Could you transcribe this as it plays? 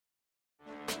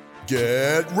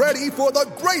Get ready for the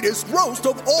greatest roast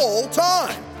of all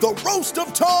time, the Roast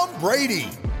of Tom Brady,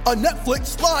 a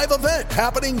Netflix live event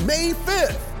happening May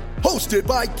 5th. Hosted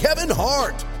by Kevin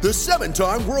Hart, the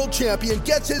 7-time world champion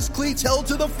gets his cleats held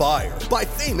to the fire by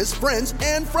famous friends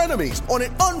and frenemies on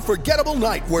an unforgettable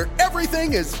night where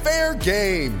everything is fair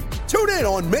game. Tune in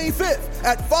on May 5th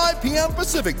at 5 p.m.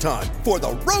 Pacific time for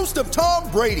the Roast of Tom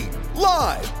Brady,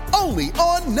 live only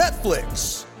on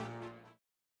Netflix.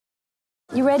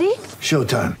 You ready?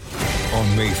 Showtime.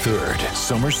 On May 3rd,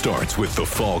 summer starts with The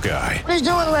Fall Guy. Let's do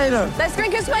it later. Let's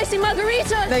drink a spicy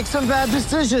margarita. Make some bad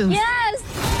decisions. Yes!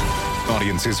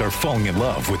 Audiences are falling in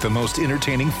love with the most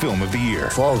entertaining film of the year.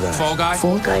 Fall Guy. Fall Guy?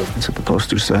 Fall guy. That's what the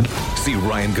poster said. See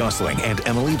Ryan Gosling and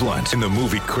Emily Blunt in the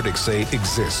movie critics say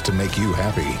exists to make you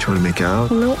happy. Trying to make it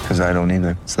out? Nope. Because I don't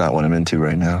either. It's not what I'm into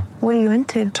right now. What are you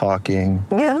into? Talking.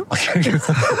 Yeah.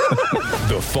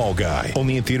 The Fall Guy.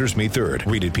 Only in theaters May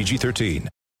 3rd. Rated PG-13.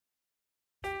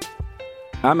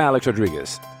 I'm Alex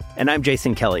Rodriguez. And I'm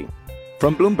Jason Kelly.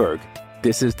 From Bloomberg,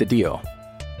 this is The Deal.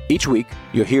 Each week,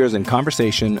 you'll hear us in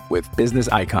conversation with business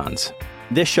icons.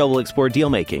 This show will explore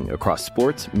deal-making across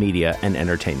sports, media, and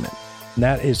entertainment.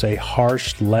 That is a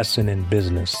harsh lesson in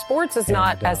business. Sports is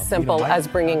not as simple as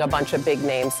bringing a bunch of big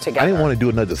names together. I didn't want to do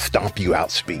another stomp you out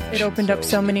speech. It opened up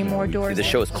so many more doors. The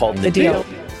show is called The Deal.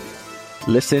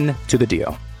 Listen to The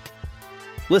Deal.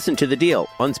 Listen to The Deal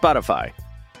on Spotify.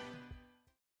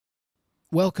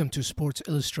 Welcome to Sports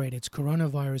Illustrated's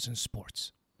Coronavirus in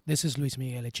Sports. This is Luis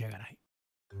Miguel Echegaray.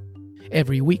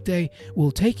 Every weekday,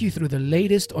 we'll take you through the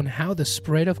latest on how the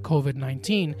spread of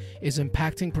COVID-19 is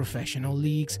impacting professional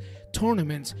leagues,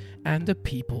 tournaments, and the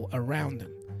people around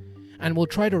them. And we'll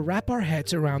try to wrap our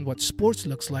heads around what sports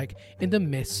looks like in the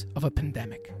midst of a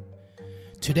pandemic.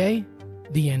 Today,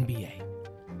 the NBA.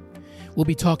 We'll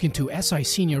be talking to SI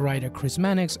senior writer Chris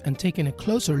Mannix and taking a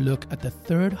closer look at the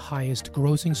third highest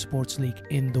grossing sports league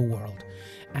in the world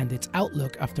and its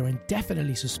outlook after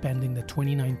indefinitely suspending the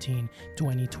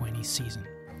 2019-2020 season.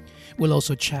 We'll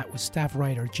also chat with staff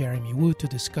writer Jeremy Woo to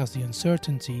discuss the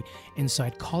uncertainty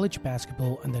inside college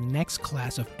basketball and the next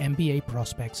class of NBA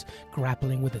prospects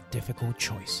grappling with a difficult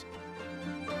choice.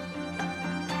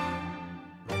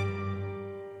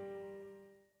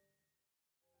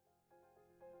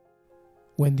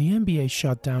 When the NBA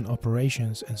shut down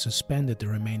operations and suspended the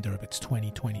remainder of its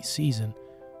 2020 season,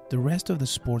 the rest of the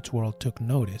sports world took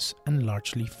notice and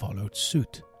largely followed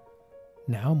suit.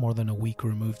 Now, more than a week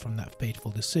removed from that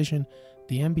fateful decision,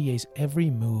 the NBA's every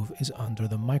move is under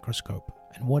the microscope,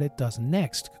 and what it does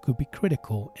next could be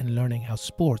critical in learning how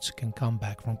sports can come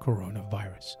back from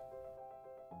coronavirus.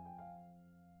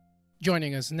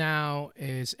 Joining us now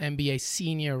is NBA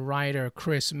senior writer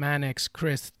Chris Mannix.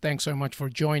 Chris, thanks so much for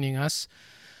joining us.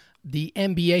 The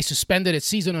NBA suspended its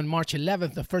season on March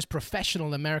 11th, the first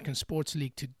professional American sports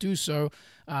league to do so.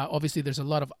 Obviously, there's a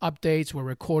lot of updates. We're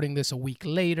recording this a week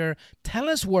later. Tell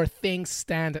us where things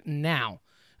stand now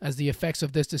as the effects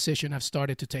of this decision have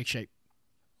started to take shape.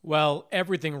 Well,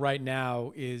 everything right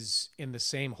now is in the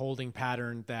same holding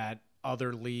pattern that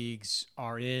other leagues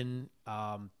are in.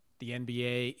 The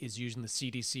NBA is using the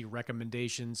CDC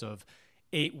recommendations of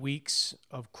 8 weeks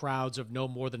of crowds of no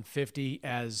more than 50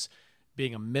 as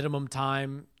being a minimum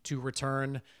time to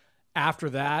return. After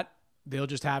that, they'll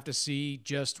just have to see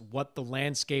just what the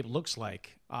landscape looks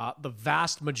like. The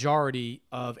vast majority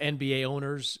of NBA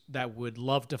owners that would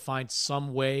love to find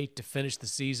some way to finish the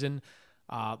season,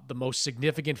 the most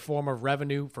significant form of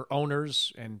revenue for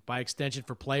owners and by extension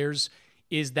for players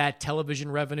is that television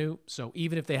revenue. So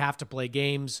even if they have to play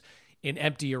games in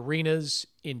empty arenas,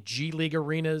 in G League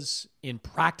arenas, in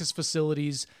practice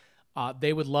facilities,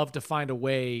 they would love to find a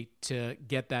way to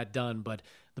get that done. But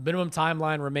the minimum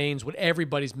timeline remains what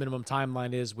everybody's minimum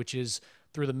timeline is, which is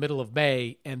through the middle of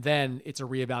May, and then it's a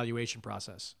reevaluation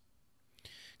process.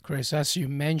 Chris, as you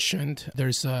mentioned,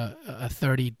 there's a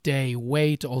 30-day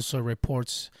wait, also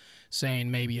reports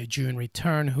saying maybe a June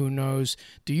return, who knows.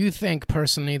 Do you think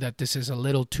personally that this is a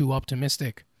little too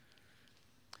optimistic?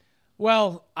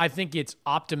 Well, I think it's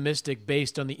optimistic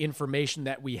based on the information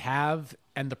that we have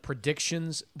and the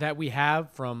predictions that we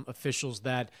have from officials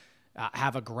that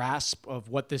have a grasp of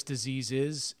what this disease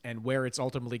is and where it's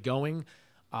ultimately going.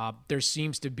 There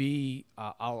seems to be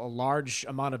a large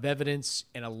amount of evidence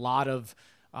and a lot of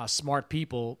smart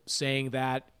people saying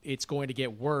that it's going to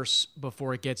get worse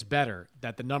before it gets better,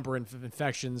 that the number of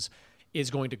infections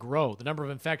is going to grow. The number of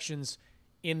infections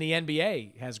in the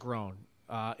NBA has grown.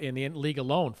 In the league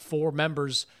alone, 4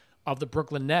 members of the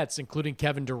Brooklyn Nets, including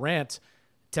Kevin Durant,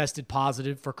 tested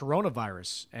positive for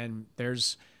coronavirus. And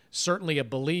there's certainly a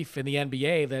belief in the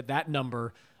NBA that that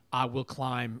number will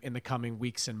climb in the coming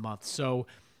weeks and months. So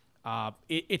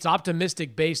It's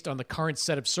optimistic based on the current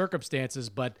set of circumstances,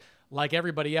 but like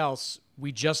everybody else,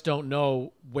 we just don't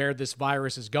know where this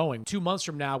virus is going. 2 months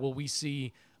from now, will we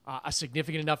see a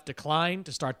significant enough decline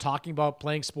to start talking about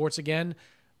playing sports again?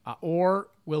 Or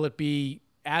will it be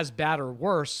as bad or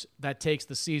worse that takes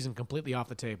the season completely off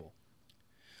the table?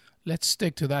 Let's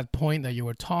stick to that point that you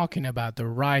were talking about, the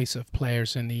rise of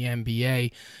players in the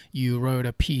NBA. You wrote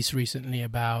a piece recently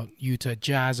about Utah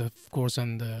Jazz, of course,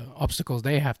 and the obstacles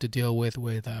they have to deal with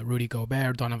Rudy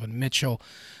Gobert, Donovan Mitchell,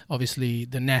 obviously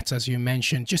the Nets, as you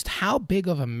mentioned. Just how big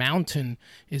of a mountain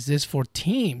is this for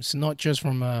teams, not just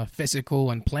from a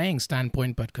physical and playing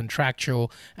standpoint, but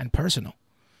contractual and personal?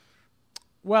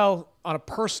 Well, on a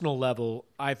personal level,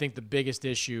 I think the biggest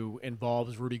issue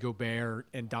involves Rudy Gobert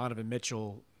and Donovan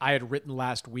Mitchell. I had written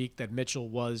last week that Mitchell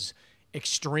was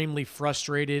extremely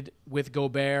frustrated with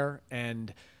Gobert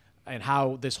and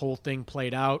how this whole thing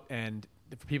played out. And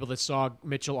for people that saw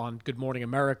Mitchell on Good Morning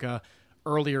America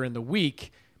earlier in the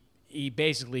week, he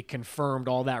basically confirmed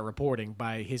all that reporting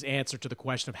by his answer to the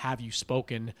question of, have you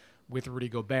spoken with Rudy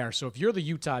Gobert? So if you're the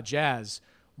Utah Jazz,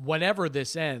 whenever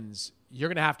this ends, you're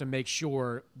going to have to make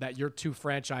sure that your two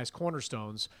franchise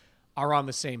cornerstones are on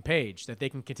the same page, that they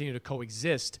can continue to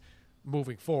coexist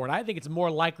moving forward. I think it's more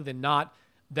likely than not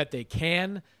that they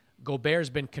can. Gobert's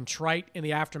been contrite in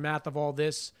the aftermath of all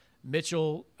this.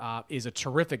 Mitchell is a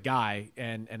terrific guy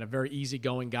and a very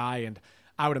easygoing guy, and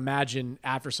I would imagine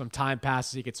after some time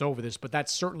passes he gets over this, but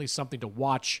that's certainly something to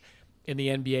watch in the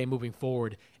NBA moving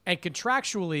forward. And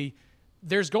contractually,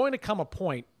 there's going to come a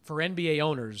point for NBA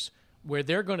owners where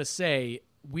they're going to say,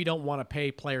 we don't want to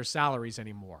pay player salaries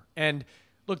anymore. And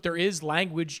look, there is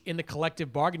language in the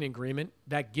collective bargaining agreement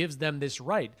that gives them this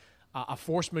right. A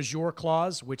force majeure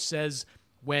clause, which says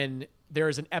when there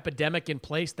is an epidemic in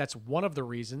place, that's one of the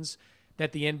reasons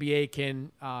that the NBA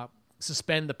can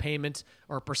suspend the payment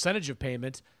or a percentage of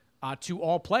payment to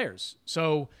all players.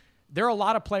 So there are a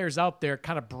lot of players out there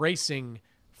kind of bracing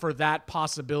for that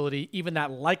possibility, even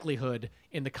that likelihood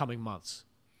in the coming months.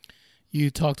 You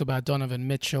talked about Donovan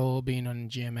Mitchell being on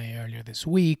GMA earlier this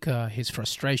week, his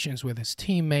frustrations with his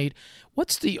teammate.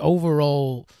 What's the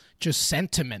overall just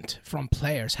sentiment from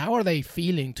players? How are they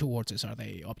feeling towards this? Are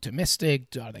they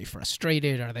optimistic? Are they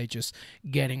frustrated? Are they just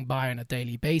getting by on a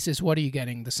daily basis? What are you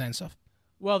getting the sense of?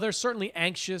 Well, they're certainly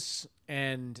anxious,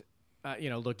 and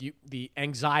the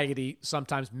anxiety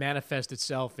sometimes manifests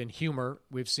itself in humor.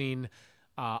 We've seen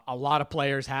a lot of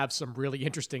players have some really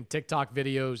interesting TikTok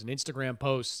videos and Instagram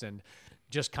posts and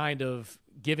just kind of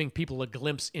giving people a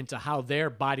glimpse into how they're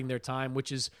biding their time,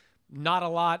 which is not a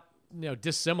lot,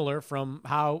 dissimilar from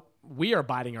how we are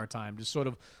biding our time, just sort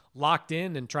of locked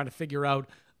in and trying to figure out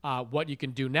what you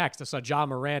can do next. I saw Ja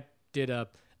Morant did a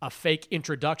fake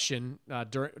introduction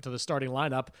to the starting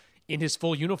lineup in his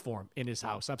full uniform in his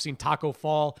house. I've seen Taco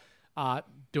Fall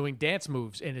doing dance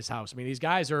moves in his house. I mean, these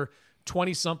guys are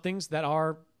 20-somethings that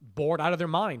are bored out of their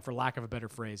mind, for lack of a better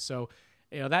phrase. So,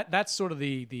 that's sort of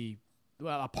a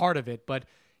part of it. But,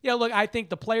 look, I think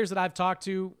the players that I've talked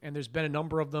to, and there's been a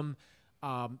number of them,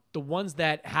 the ones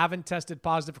that haven't tested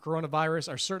positive for coronavirus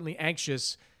are certainly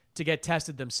anxious to get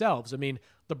tested themselves. I mean,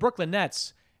 the Brooklyn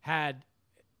Nets had,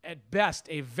 at best,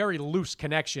 a very loose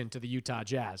connection to the Utah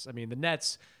Jazz. I mean, the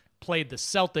Nets played the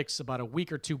Celtics about a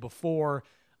week or two before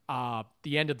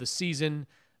the end of the season.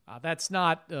 That's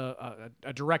not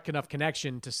a direct enough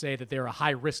connection to say that they're a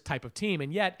high-risk type of team,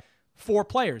 and yet 4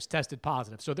 players tested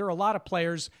positive. So there are a lot of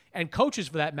players and coaches,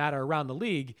 for that matter, around the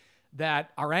league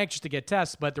that are anxious to get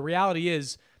tests, but the reality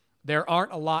is there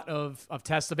aren't a lot of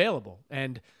tests available.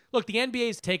 And look, the NBA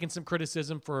has taken some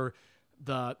criticism for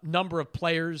the number of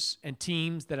players and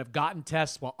teams that have gotten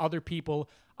tests while other people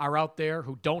are out there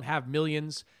who don't have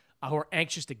millions, who are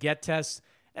anxious to get tests.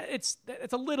 It's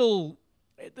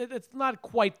not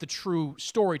quite the true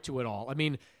story to it all. I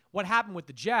mean, what happened with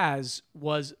the Jazz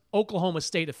was Oklahoma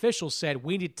State officials said,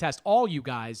 we need to test all you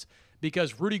guys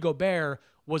because Rudy Gobert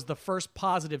was the first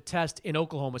positive test in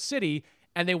Oklahoma City,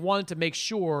 and they wanted to make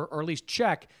sure, or at least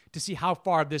check, to see how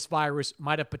far this virus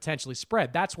might have potentially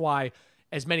spread. That's why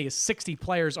as many as 60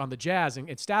 players on the Jazz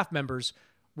and staff members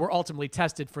were ultimately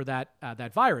tested for that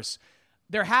virus.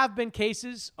 There have been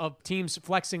cases of teams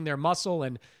flexing their muscle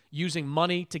and using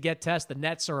money to get tests. The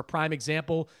Nets are a prime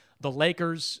example. The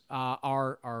Lakers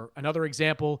are another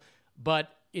example.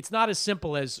 But it's not as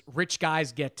simple as rich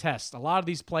guys get tests. A lot of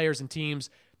these players and teams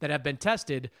that have been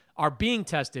tested are being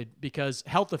tested because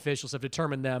health officials have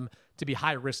determined them to be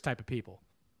high-risk type of people.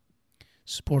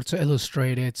 Sports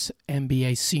Illustrated's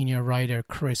NBA senior writer,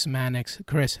 Chris Mannix.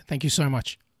 Chris, thank you so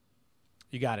much.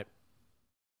 You got it.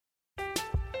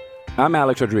 I'm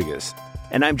Alex Rodriguez.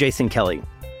 And I'm Jason Kelly.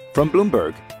 From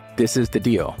Bloomberg, This is The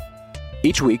Deal.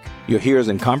 Each week, you'll hear us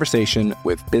in conversation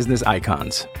with business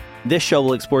icons. This show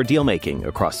will explore deal-making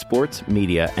across sports,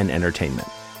 media, and entertainment.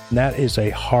 That is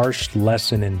a harsh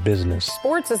lesson in business.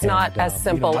 Sports is not as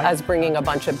simple as bringing a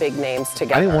bunch of big names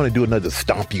together. I didn't want to do another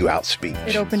stomp you out speech.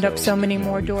 It opened up so many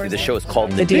more doors. The show is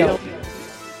called The Deal.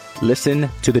 Listen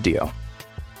to The Deal.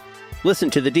 Listen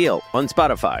to The Deal on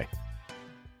Spotify.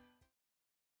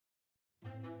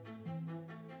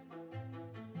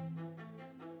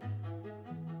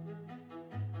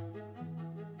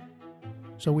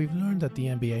 So we've learned that the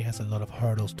NBA has a lot of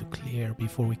hurdles to clear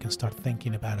before we can start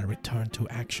thinking about a return to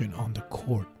action on the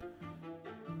court.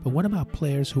 But what about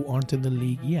players who aren't in the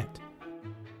league yet?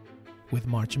 With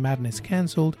March Madness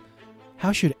cancelled,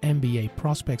 how should NBA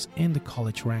prospects in the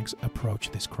college ranks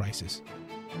approach this crisis?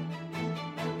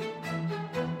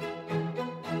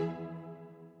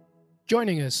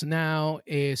 Joining us now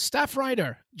is staff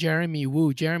writer Jeremy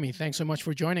Woo. Jeremy, thanks so much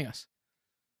for joining us.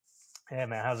 Hey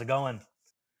man, how's it going?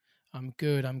 I'm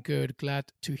good. Glad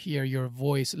to hear your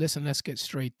voice. Listen, let's get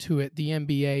straight to it. The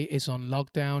NBA is on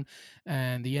lockdown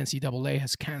and the NCAA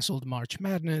has canceled March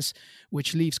Madness,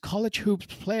 which leaves college hoops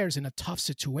players in a tough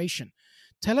situation.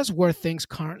 Tell us where things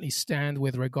currently stand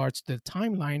with regards to the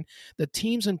timeline that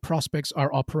teams and prospects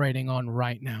are operating on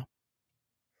right now.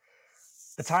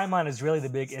 The timeline is really the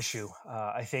big issue,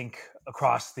 I think,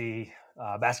 across the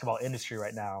basketball industry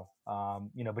right now.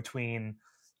 Between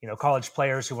college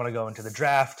players who want to go into the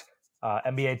draft,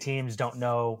 NBA teams don't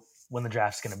know when the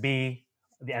draft's going to be.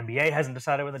 The NBA hasn't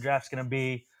decided when the draft's going to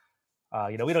be.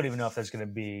 We don't even know if there's going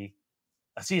to be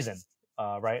a season,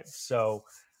 right? So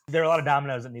there are a lot of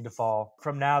dominoes that need to fall.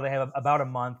 From now, they have about a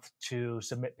month to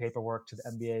submit paperwork to the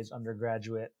NBA's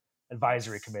undergraduate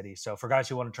advisory committee. So for guys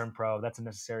who want to turn pro, that's a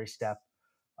necessary step.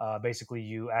 Basically,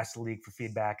 you ask the league for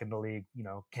feedback, and the league,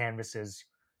 canvasses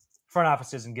front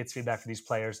offices and gets feedback for these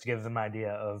players to give them an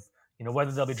idea of,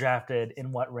 whether they'll be drafted,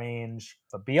 in what range.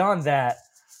 But beyond that,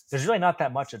 there's really not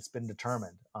that much that's been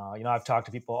determined. I've talked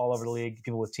to people all over the league,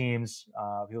 people with teams,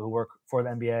 people who work for the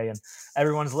NBA, and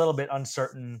everyone's a little bit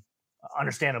uncertain,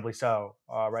 understandably so,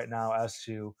 right now as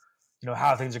to,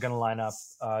 how things are going to line up.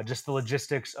 Just the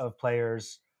logistics of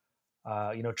players,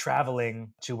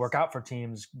 traveling to work out for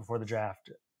teams before the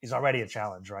draft is already a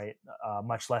challenge, right?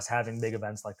 Much less having big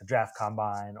events like the draft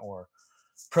combine or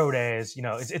pro days.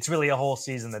 It's really a whole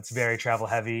season that's very travel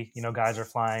heavy. Guys are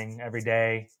flying every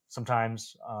day,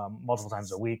 sometimes multiple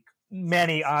times a week.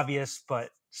 Many obvious, but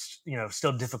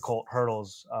still difficult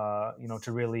hurdles,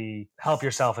 to really help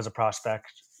yourself as a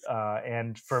prospect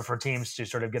and for teams to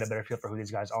sort of get a better feel for who these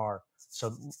guys are.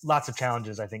 So lots of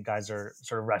challenges I think guys are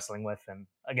sort of wrestling with, and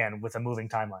again, with a moving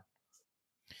timeline.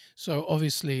 So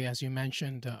obviously, as you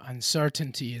mentioned,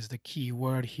 uncertainty is the key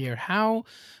word here. How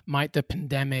might the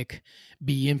pandemic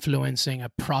be influencing a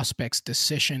prospect's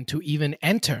decision to even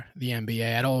enter the NBA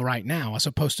at all right now, as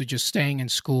opposed to just staying in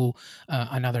school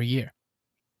another year?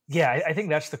 Yeah, I think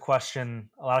that's the question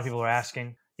a lot of people are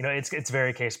asking. It's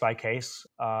very case by case.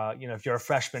 If you're a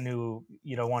freshman who,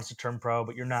 wants to turn pro,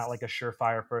 but you're not like a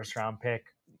surefire first round pick,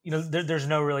 there's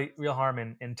no real harm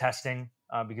in testing.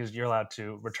 Because you're allowed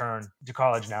to return to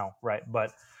college now, right?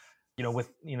 But with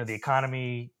the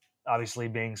economy obviously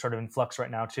being sort of in flux right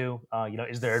now too,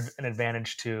 is there an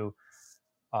advantage to,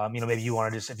 maybe you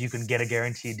want to if you can get a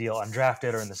guaranteed deal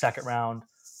undrafted or in the second round,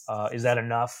 is that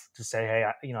enough to say,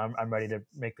 hey, I'm ready to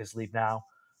make this leap now,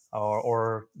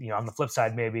 or on the flip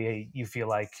side, maybe you feel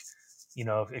like,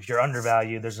 if you're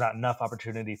undervalued, there's not enough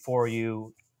opportunity for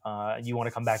you, you want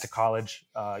to come back to college,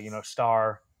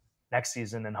 star next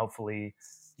season and hopefully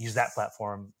use that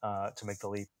platform to make the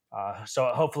leap. So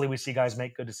hopefully we see guys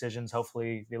make good decisions.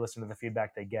 Hopefully they listen to the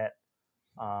feedback they get.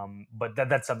 But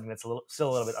that's something that's still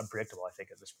a little bit unpredictable, I think,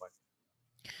 at this point.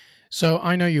 So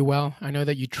I know you well. I know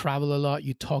that you travel a lot.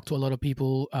 You talk to a lot of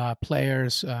people,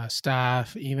 players,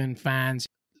 staff, even fans.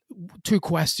 Two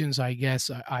questions, I guess,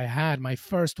 I had. My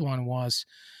first one was,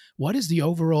 what is the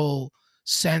overall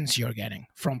sense you're getting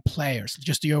from players,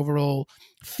 just the overall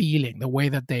feeling, the way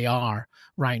that they are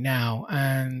right now?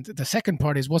 And the second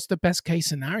part is, what's the best case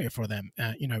scenario for them,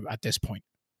 at this point?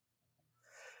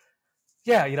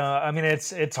 Yeah,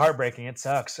 it's heartbreaking. It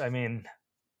sucks.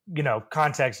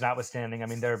 Context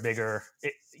notwithstanding, there are bigger,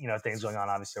 things going on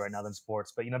obviously right now than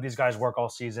sports, but, these guys work all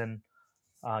season,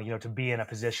 to be in a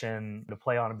position to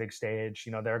play on a big stage.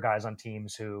 There are guys on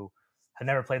teams who had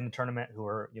never played in the tournament, who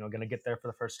are, going to get there for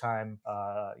the first time,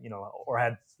 or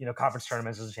had, conference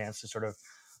tournaments as a chance to sort of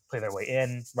play their way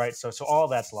in, right? So all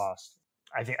that's lost.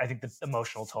 I think the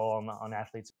emotional toll on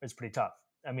athletes is pretty tough.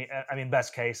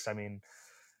 Best case, I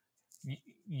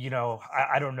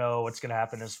don't know what's going to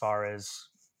happen as far as,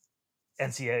 the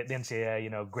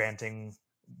NCAA, granting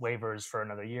waivers for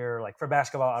another year. Like for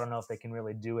basketball, I don't know if they can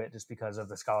really do it just because of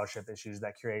the scholarship issues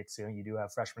that creates. You do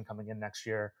have freshmen coming in next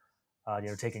year,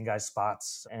 taking guys'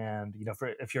 spots. And,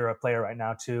 if you're a player right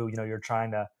now too, you're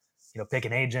trying to, pick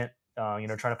an agent, trying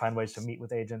to find ways to meet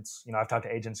with agents. I've talked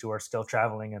to agents who are still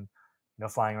traveling and,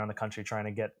 flying around the country trying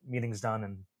to get meetings done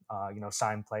and,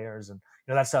 sign players. And,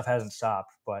 that stuff hasn't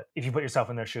stopped. But if you put yourself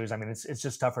in their shoes, I mean, it's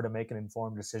just tougher to make an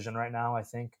informed decision right now, I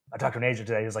think. I talked to an agent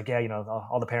today. He was like, yeah,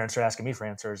 all the parents are asking me for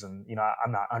answers. And,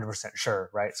 I'm not 100% sure,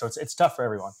 right? So it's tough for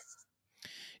everyone.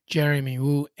 Jeremy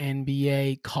Woo,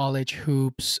 NBA college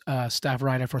hoops staff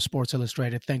writer for Sports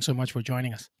Illustrated. Thanks so much for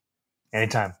joining us.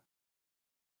 Anytime.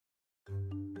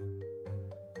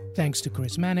 Thanks to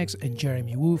Chris Mannix and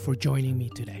Jeremy Woo for joining me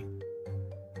today.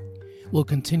 We'll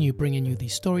continue bringing you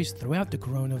these stories throughout the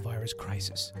coronavirus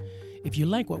crisis. If you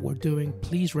like what we're doing,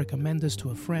 please recommend us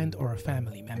to a friend or a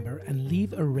family member and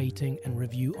leave a rating and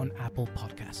review on Apple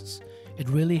Podcasts. It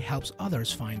really helps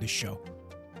others find the show.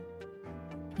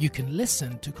 You can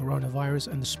listen to Coronavirus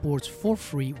and the Sports for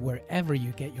free wherever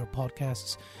you get your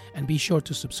podcasts, and be sure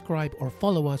to subscribe or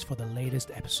follow us for the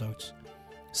latest episodes.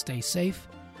 Stay safe,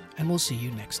 and we'll see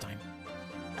you next time.